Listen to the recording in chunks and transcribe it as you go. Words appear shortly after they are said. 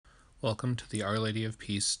Welcome to the Our Lady of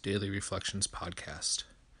Peace Daily Reflections podcast.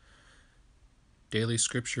 Daily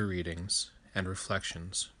scripture readings and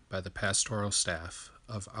reflections by the pastoral staff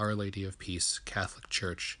of Our Lady of Peace Catholic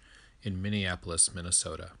Church in Minneapolis,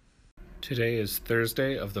 Minnesota. Today is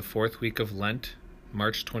Thursday of the fourth week of Lent,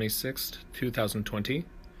 March 26th, 2020.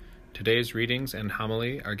 Today's readings and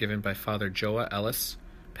homily are given by Father Joah Ellis,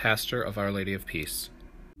 pastor of Our Lady of Peace.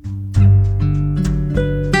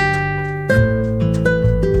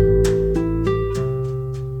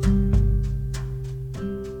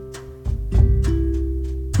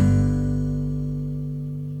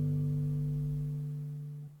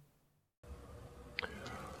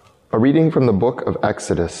 A reading from the book of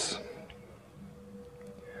Exodus.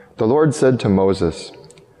 The Lord said to Moses,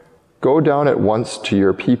 "Go down at once to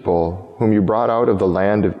your people, whom you brought out of the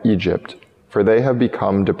land of Egypt, for they have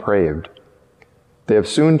become depraved. They have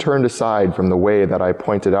soon turned aside from the way that I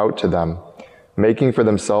pointed out to them, making for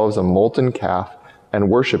themselves a molten calf and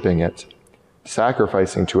worshiping it,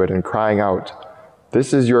 sacrificing to it and crying out,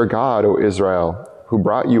 'This is your God, O Israel, who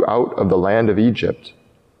brought you out of the land of Egypt.'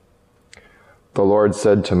 The Lord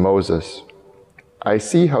said to Moses, 'I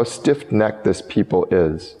see how stiff-necked this people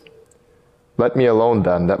is. Let me alone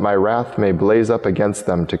then, that my wrath may blaze up against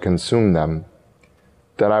them to consume them.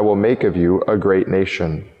 Then I will make of you a great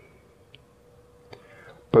nation.'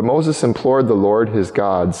 But Moses implored the Lord his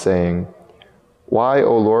God, saying, 'Why,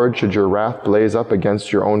 O Lord, should your wrath blaze up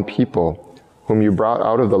against your own people, whom you brought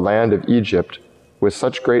out of the land of Egypt with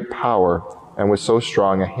such great power and with so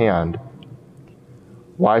strong a hand?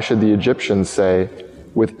 Why should the Egyptians say,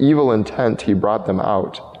 with evil intent he brought them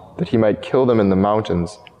out, that he might kill them in the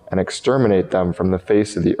mountains and exterminate them from the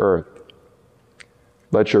face of the earth?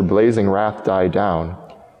 Let your blazing wrath die down.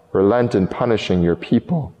 Relent in punishing your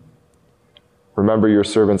people. Remember your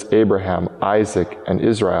servants Abraham, Isaac, and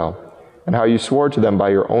Israel, and how you swore to them by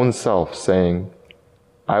your own self, saying,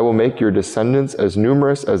 'I will make your descendants as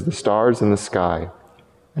numerous as the stars in the sky,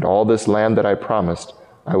 and all this land that I promised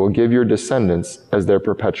I will give your descendants as their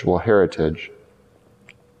perpetual heritage.'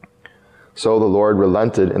 So the Lord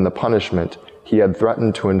relented in the punishment he had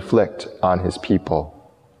threatened to inflict on his people."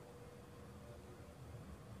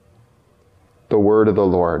 The word of the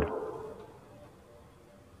Lord.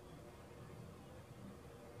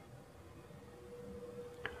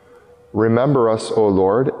 Remember us, O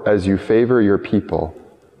Lord, as you favor your people.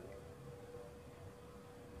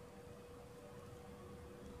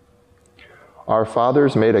 Our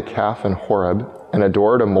fathers made a calf in Horeb and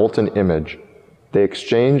adored a molten image. They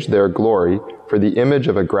exchanged their glory for the image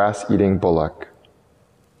of a grass-eating bullock.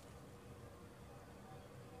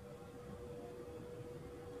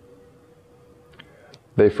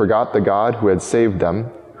 They forgot the God who had saved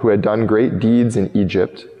them, who had done great deeds in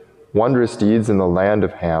Egypt, wondrous deeds in the land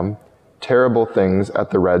of Ham, terrible things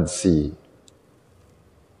at the Red Sea.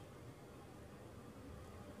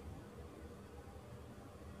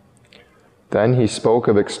 Then he spoke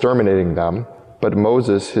of exterminating them, but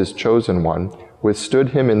Moses, his chosen one, withstood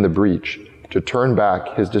him in the breach to turn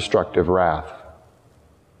back his destructive wrath.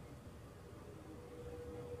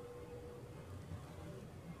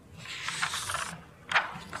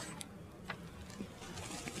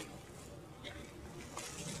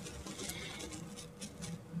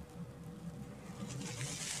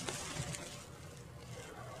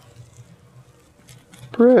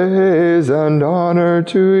 Praise and honor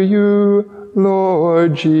to you,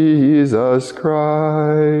 Lord Jesus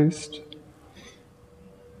Christ.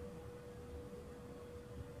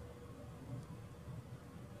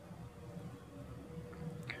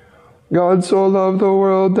 God so loved the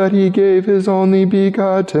world that he gave his only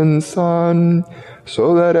begotten Son,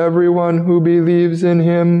 so that everyone who believes in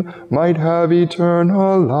him might have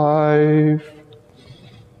eternal life.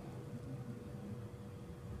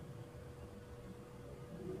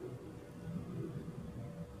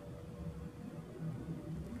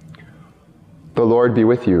 The Lord be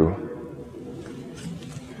with you.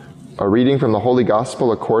 A reading from the Holy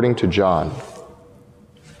Gospel according to John.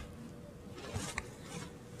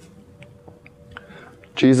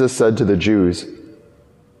 Jesus said to the Jews,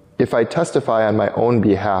 "If I testify on my own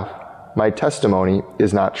behalf, my testimony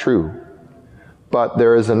is not true. But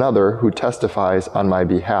there is another who testifies on my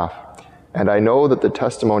behalf, and I know that the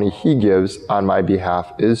testimony he gives on my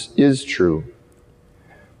behalf is true.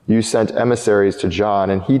 You sent emissaries to John,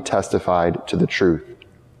 and he testified to the truth.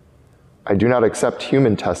 I do not accept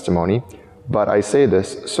human testimony, but I say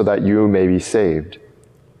this so that you may be saved.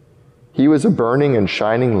 He was a burning and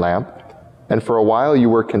shining lamp, and for a while you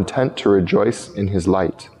were content to rejoice in his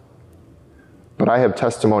light. But I have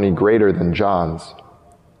testimony greater than John's.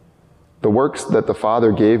 The works that the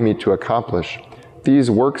Father gave me to accomplish,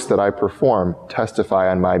 These works that I perform testify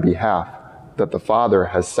on my behalf that the Father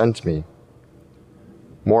has sent me.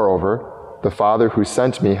 Moreover, the Father who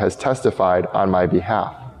sent me has testified on my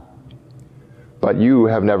behalf. But you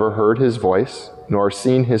have never heard his voice, nor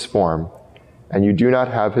seen his form, and you do not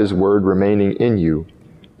have his word remaining in you,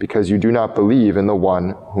 because you do not believe in the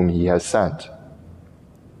one whom he has sent.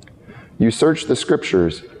 You search the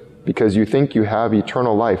Scriptures because you think you have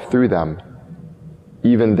eternal life through them.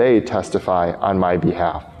 Even they testify on my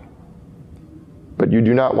behalf. But you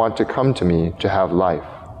do not want to come to me to have life.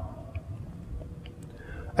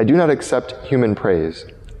 I do not accept human praise.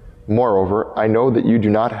 Moreover, I know that you do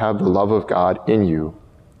not have the love of God in you.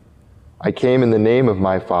 I came in the name of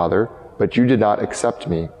my Father, but you did not accept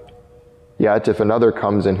me. Yet if another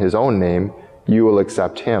comes in his own name, you will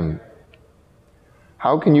accept him.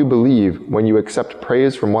 How can you believe when you accept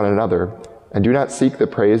praise from one another and do not seek the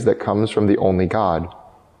praise that comes from the only God?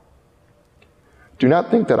 Do not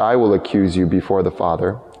think that I will accuse you before the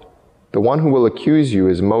Father. The one who will accuse you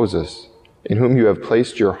is Moses, in whom you have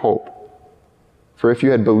placed your hope. For if you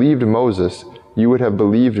had believed Moses, you would have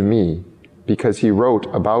believed me, because he wrote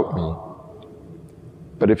about me.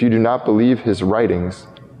 But if you do not believe his writings,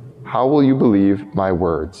 how will you believe my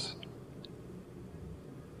words?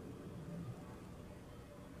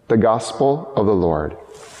 The Gospel of the Lord.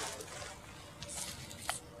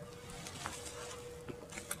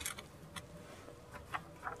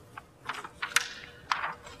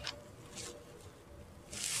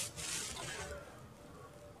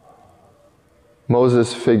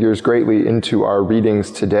 Moses figures greatly into our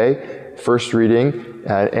readings today. First reading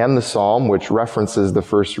and the Psalm, which references the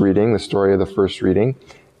first reading, the story of the first reading,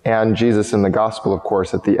 and Jesus in the Gospel, of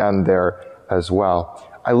course, at the end there as well.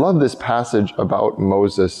 I love this passage about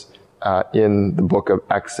Moses in the book of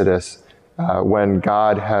Exodus when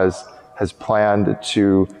God has planned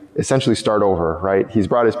to essentially start over, right? He's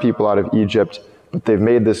brought his people out of Egypt, but they've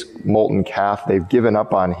made this molten calf. They've given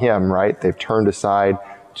up on him, right? They've turned aside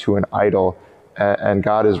to an idol, and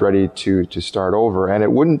God is ready to start over. And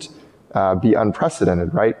it wouldn't be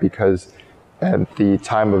unprecedented, right? Because at the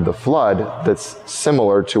time of the flood, that's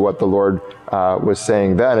similar to what the Lord was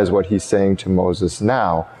saying then is what he's saying to Moses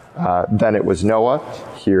now. Then it was Noah,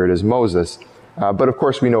 here it is Moses. But of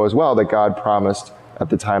course we know as well that God promised at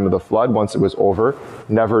the time of the flood, once it was over,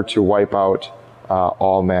 never to wipe out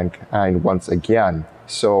all mankind once again.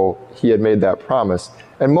 So he had made that promise.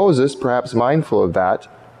 And Moses, perhaps mindful of that,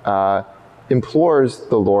 implores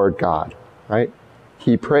the Lord God, right?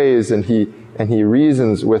 He prays and he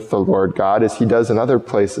reasons with the Lord God, as he does in other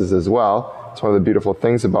places as well. It's one of the beautiful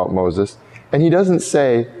things about Moses. And he doesn't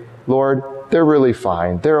say, Lord, they're really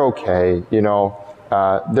fine, they're okay, they're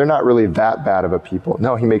not really that bad of a people.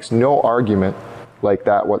 No, he makes no argument like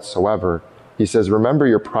that whatsoever. He says, remember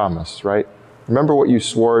your promise, right? Remember what you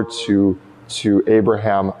swore to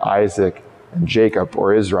Abraham, Isaac, and Jacob,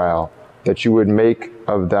 or Israel, that you would make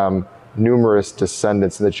of them numerous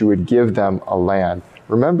descendants and that you would give them a land.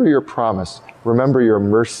 Remember your promise. Remember your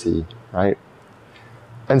mercy, right?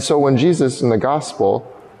 And so when Jesus in the Gospel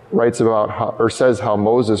writes about says how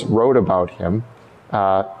Moses wrote about him,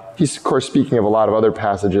 he's of course speaking of a lot of other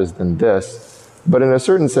passages than this, but in a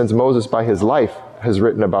certain sense, Moses by his life has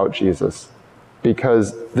written about Jesus,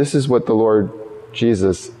 because this is what the Lord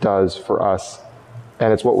Jesus does for us.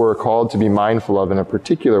 And it's what we're called to be mindful of in a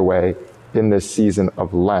particular way in this season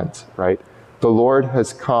of Lent, right? The Lord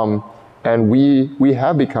has come and we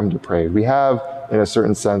have become depraved. We have, in a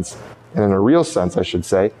certain sense, and in a real sense, I should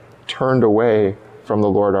say, turned away from the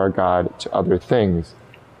Lord our God to other things.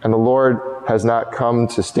 And the Lord has not come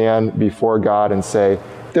to stand before God and say,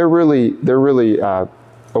 they're really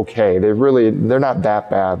okay. They're not that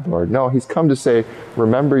bad, Lord. No, he's come to say,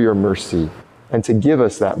 remember your mercy, and to give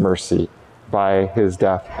us that mercy by his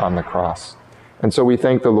death on the cross. And so we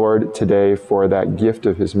thank the Lord today for that gift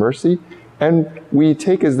of his mercy. And we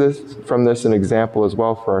take from this an example as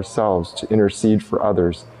well for ourselves to intercede for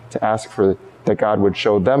others, to ask for that God would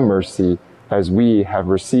show them mercy as we have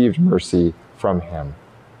received mercy from him.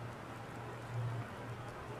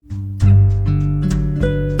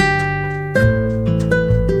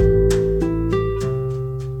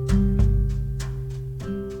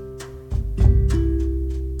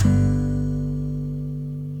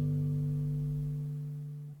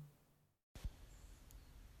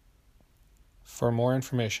 For more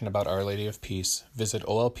information about Our Lady of Peace, visit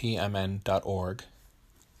olpmn.org,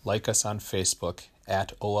 like us on Facebook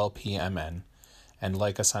at olpmn, and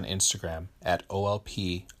like us on Instagram at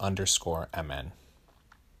olp_mn.